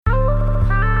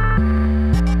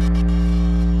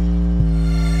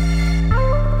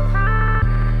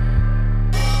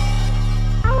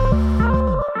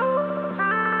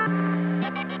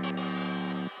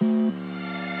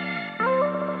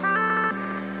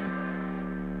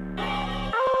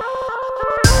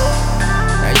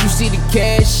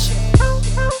cash,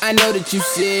 I know that you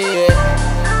see it.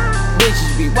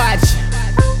 Bitches be watching,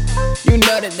 you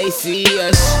know that they see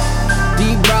us.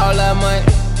 Deep brawler money,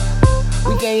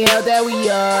 we can't help that we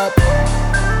up.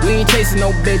 We ain't chasing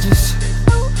no bitches,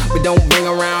 but don't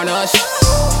bring around us.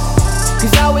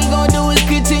 Cause all we gon' do is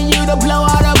continue to blow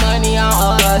all the money on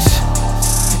us.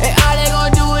 And all they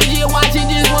gon' do is just watch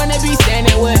and just wanna be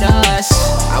standing with us.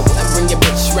 I wouldn't bring your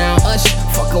bitch around us.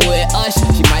 Fucking with us,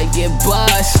 she might get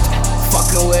bust.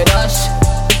 Fucking with us,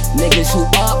 niggas who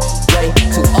up, way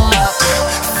too up.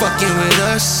 Fucking with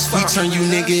us, we turn you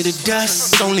nigga to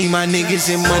dust. Only my niggas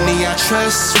and money I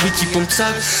trust. We keep them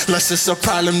tucked, unless it's a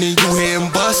problem then you hear them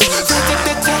bust.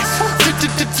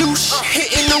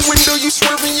 Hitting the window, you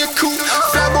swerving your coupe.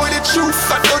 Fat boy the truth,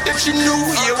 I thought that you knew.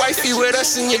 Your wifey with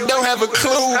us and you don't have a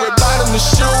clue. Red bottom the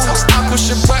shoes, I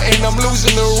push a button, I'm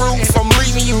losing the roof. I'm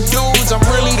leaving you dudes, I'm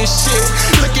really the shit.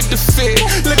 Look at the fit,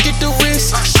 look at the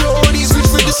wrist. Shorties reach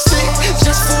for the stick,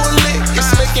 just for a lick. It's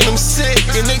making them sick,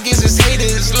 and niggas is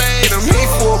haters. Let them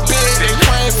hate for a bit, they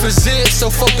crying for zip. So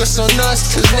focus on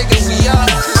us, cause nigga we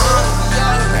up.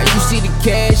 Now you see the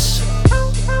cash,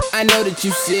 I know that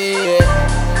you see it.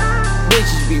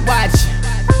 Bitches be watching,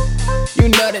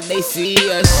 you know that they see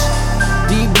us.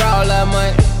 Deep brawler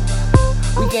money,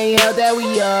 we can't help that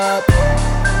we up.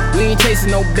 We ain't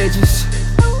chasing no bitches,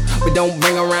 but don't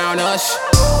bring around us.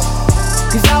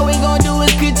 Cause all we gon' do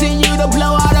is continue to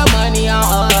blow all the money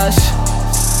on us.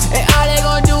 And all they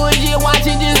gon' do is just watch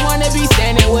and just wanna be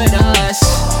standing with us.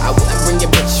 I wouldn't bring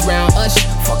your bitch around us.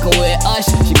 Fucking with us,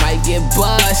 she might get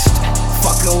bust.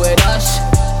 Fucking with us,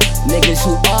 niggas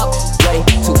who up, way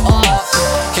too up.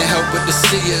 Can't help but to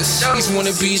see us. These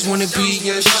wannabes wanna be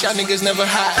us. Y'all niggas never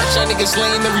hide. Y'all niggas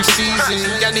lame every season.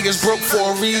 Y'all niggas broke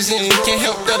for a reason. Can't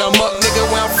help that I'm up, nigga.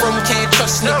 Where I'm from, can't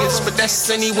trust niggas, but that's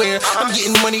anywhere. I'm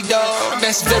getting money, dog.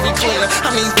 That's very clear.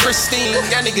 I mean pristine.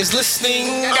 Y'all niggas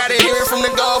listening. Gotta hear it from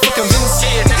the God for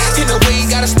convincing. In a way,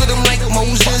 gotta split them like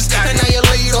Moses.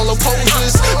 Annihilate all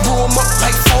opposers. Brew them up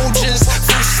like Folgers.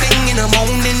 First thing in the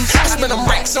morning, I spend them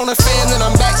racks on a fan, and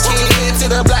I'm back here to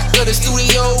the black of the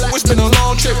studio. It's been a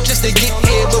long trip just to get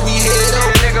here, but we here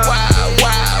though.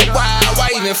 Why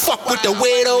even fuck with the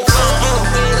widow?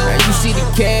 Now you see the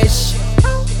cash,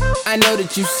 I know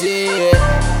that you see it.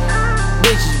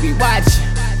 Bitches be watching,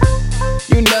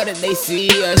 you know that they see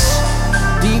us.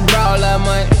 Deep brawler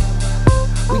money,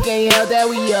 we can't help that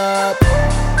we up.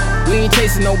 We ain't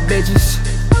chasing no bitches,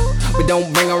 but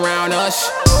don't bring around us.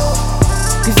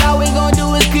 Cause all we gon'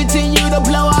 do is continue to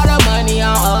blow all the money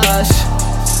on us.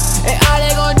 And all they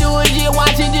gon' do is just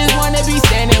watch and just wanna be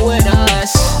standing with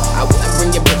us. I wouldn't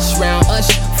bring your bitch around us.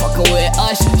 Fucking with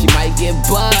us, she might get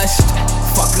bust.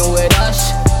 Fucking with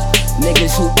us,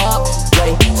 niggas who up,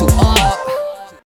 way too up.